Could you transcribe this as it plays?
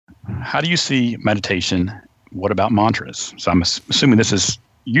how do you see meditation? What about mantras? So I'm assuming this is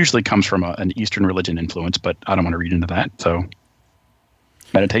usually comes from an Eastern religion influence, but I don't want to read into that. So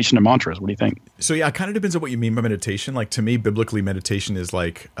meditation and mantras, what do you think? So yeah, it kind of depends on what you mean by meditation. Like to me, biblically, meditation is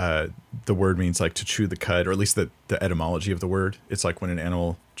like the word means like to chew the cud, or at least the etymology of the word. It's like when an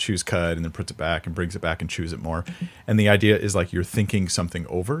animal chews cud and then puts it back and brings it back and chews it more. And the idea is like you're thinking something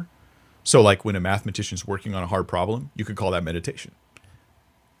over. So like when a mathematician's working on a hard problem, you could call that meditation.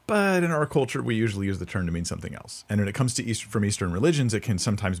 But in our culture, we usually use the term to mean something else. And when it comes to from Eastern religions, it can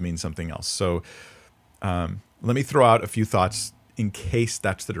sometimes mean something else. So let me throw out a few thoughts in case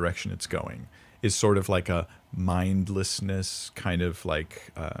that's the direction it's going, is sort of like a mindlessness kind of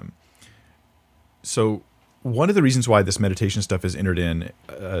like. So one of the reasons why this meditation stuff is entered in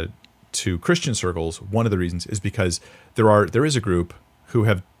to Christian circles, one of the reasons is because there is a group who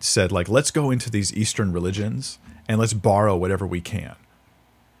have said like, let's go into these Eastern religions and let's borrow whatever we can.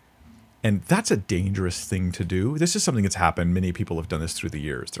 And that's a dangerous thing to do. This is something that's happened. Many people have done this through the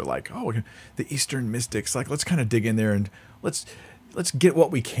years. They're like, oh, the Eastern mystics, like, let's kind of dig in there and let's get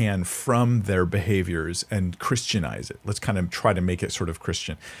what we can from their behaviors and Christianize it. Let's kind of try to make it sort of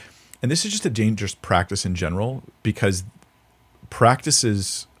Christian. And this is just a dangerous practice in general, because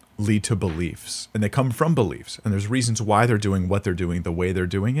practices lead to beliefs, and they come from beliefs. And there's reasons why they're doing what they're doing, the way they're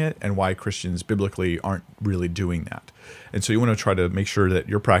doing it, and why Christians biblically aren't really doing that. And so you want to try to make sure that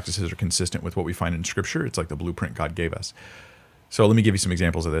your practices are consistent with what we find in Scripture. It's like the blueprint God gave us. So let me give you some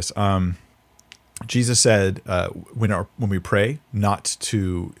examples of this. Jesus said when we pray, not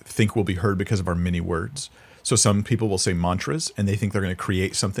to think we'll be heard because of our many words. So some people will say mantras, and they think they're going to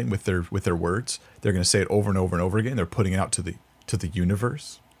create something with their words. They're going to say it over and over and over again. They're putting it out to the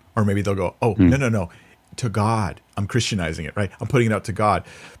universe. Or maybe they'll go, oh, no, to God. I'm Christianizing it, right? I'm putting it out to God.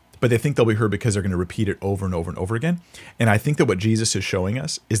 But they think they'll be heard because they're going to repeat it over and over and over again. And I think that what Jesus is showing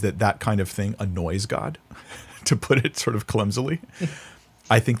us is that kind of thing annoys God, to put it sort of clumsily.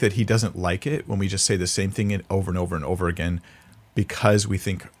 I think that he doesn't like it when we just say the same thing over and over and over again, because we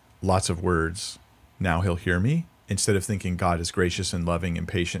think lots of words, now he'll hear me, instead of thinking God is gracious and loving and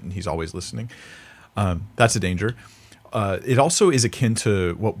patient and he's always listening. That's a danger. It also is akin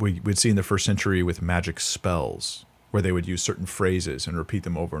to what we would see in the first century with magic spells, where they would use certain phrases and repeat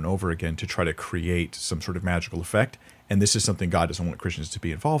them over and over again to try to create some sort of magical effect. And this is something God doesn't want Christians to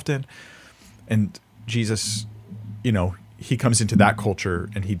be involved in. And Jesus, he comes into that culture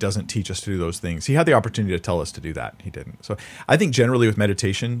and he doesn't teach us to do those things. He had the opportunity to tell us to do that. He didn't. So I think generally with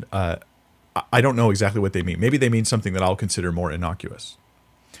meditation, I don't know exactly what they mean. Maybe they mean something that I'll consider more innocuous.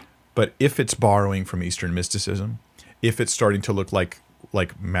 But if it's borrowing from Eastern mysticism, if it's starting to look like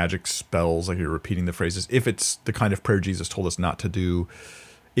magic spells, like you're repeating the phrases, if it's the kind of prayer Jesus told us not to do,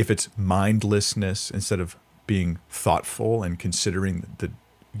 if it's mindlessness instead of being thoughtful and considering the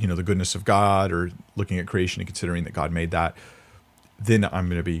goodness of God, or looking at creation and considering that God made that, then I'm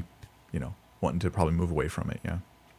going to be, wanting to probably move away from it. Yeah.